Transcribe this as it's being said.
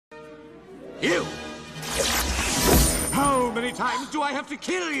You! How many times do I have to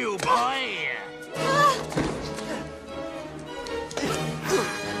kill you, boy?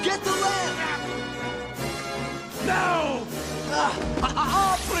 Get the lamp! No!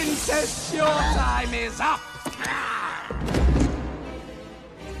 Princess, your time is up!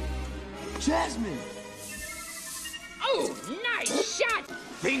 Jasmine! Oh, nice shot!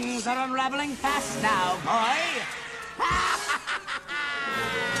 Things are unraveling fast now, boy.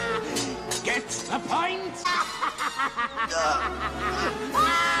 Get the point?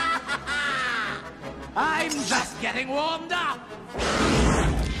 I'm just getting warmed up.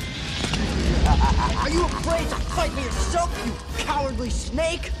 Are you afraid to fight me yourself, you cowardly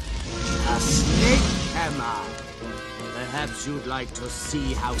snake? A snake, am I? Perhaps you'd like to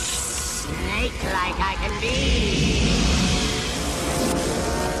see how snake-like I can be.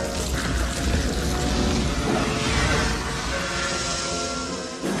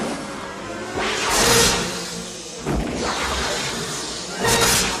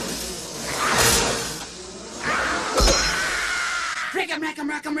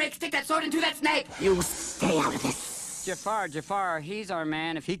 Rack 'em, Rick! Stick that sword into that snake! You stay out of this. Jafar, he's our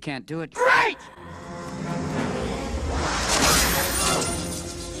man if he can't do it. Great!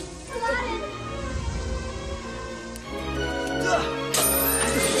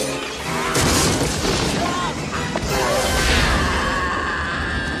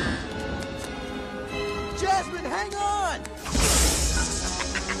 Jasmine, hang on!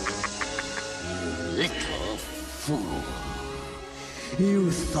 Little fool.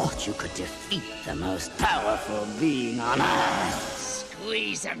 You thought you could defeat the most powerful being on Earth.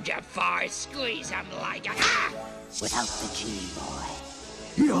 Squeeze him, Jafar! Squeeze him like a... Ah! Without the genie, boy,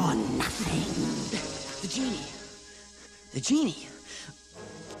 you're nothing. The genie. The genie.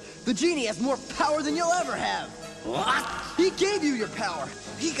 The genie has more power than you'll ever have. What? He gave you your power.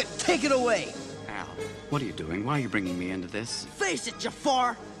 He could take it away. Al, what are you doing? Why are you bringing me into this? Face it,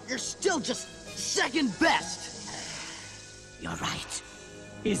 Jafar. You're still just second best. You're right.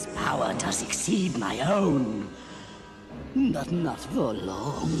 His power does exceed my own. But not for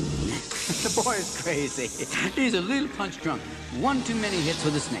long. The boy is crazy. He's a little punch drunk. One too many hits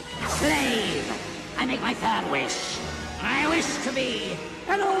with a snake. Slave! I make my third wish. I wish to be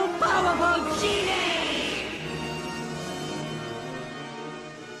an all-powerful genie!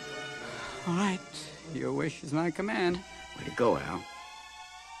 All right, your wish is my command. Way to go, Al.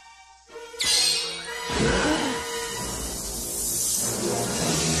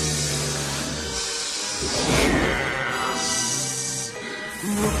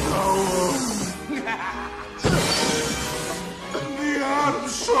 The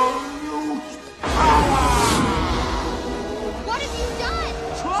absolute power! What have you done?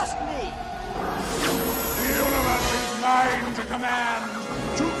 Trust me. The universe is mine to command,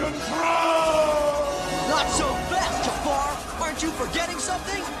 to control! Not so fast, Jafar. Aren't you forgetting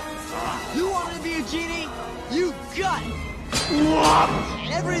something? You wanted to be a genie? You got it. What?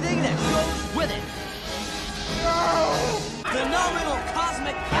 And everything that goes with it. No! Phenomenal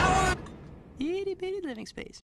cosmic power. Itty bitty living space.